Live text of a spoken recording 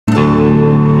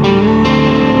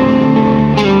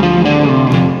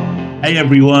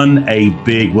everyone, a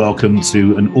big welcome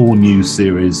to an all-new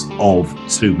series of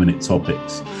 2-minute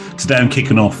topics. Today I'm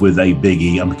kicking off with a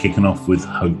biggie. I'm kicking off with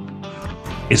hope.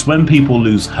 It's when people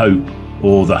lose hope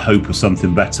or the hope of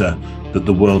something better that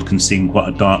the world can seem quite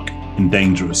a dark and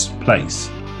dangerous place.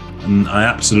 And I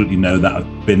absolutely know that.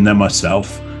 I've been there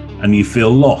myself, and you feel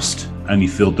lost and you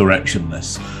feel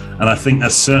directionless. And I think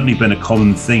that's certainly been a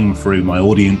common theme through my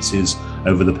audiences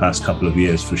over the past couple of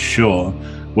years for sure.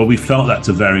 Well, we felt that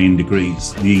to varying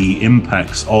degrees, the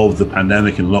impacts of the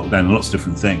pandemic and lockdown and lots of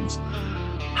different things.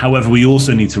 However, we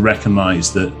also need to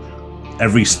recognize that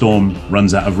every storm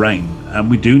runs out of rain. And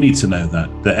we do need to know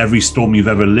that every storm you've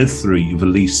ever lived through, you've at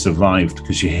least survived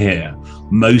because you're here.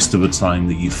 Most of the time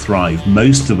that you thrive,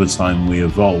 most of the time we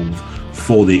evolve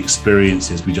for the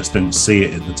experiences. We just don't see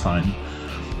it at the time.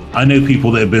 I know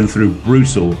people that have been through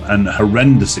brutal and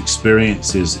horrendous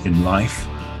experiences in life.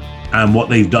 And what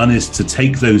they've done is to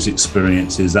take those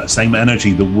experiences, that same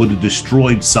energy that would have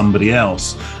destroyed somebody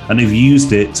else, and they've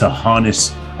used it to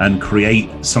harness and create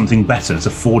something better, to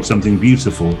forge something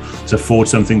beautiful, to forge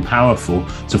something powerful,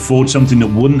 to forge something that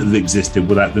wouldn't have existed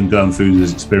without them going through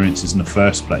those experiences in the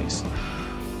first place.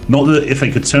 Not that if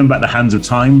they could turn back the hands of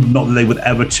time, not that they would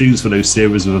ever choose for those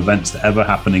series of events to ever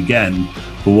happen again,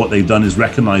 but what they've done is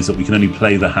recognize that we can only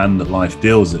play the hand that life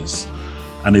deals us.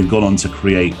 And they've gone on to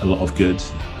create a lot of good.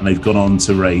 And they've gone on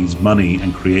to raise money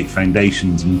and create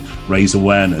foundations and raise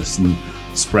awareness and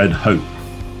spread hope.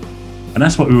 And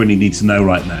that's what we really need to know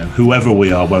right now. Whoever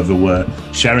we are, whether we're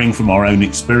sharing from our own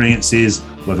experiences,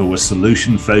 whether we're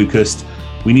solution focused,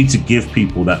 we need to give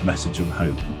people that message of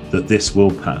hope, that this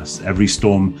will pass. Every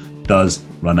storm does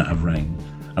run out of rain.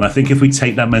 And I think if we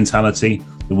take that mentality,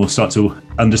 then we'll start to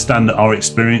understand that our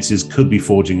experiences could be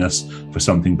forging us for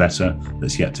something better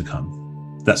that's yet to come.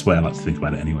 That's the way I like to think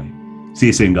about it anyway. See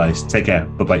you soon, guys. Take care.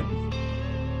 Bye-bye.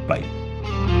 Bye.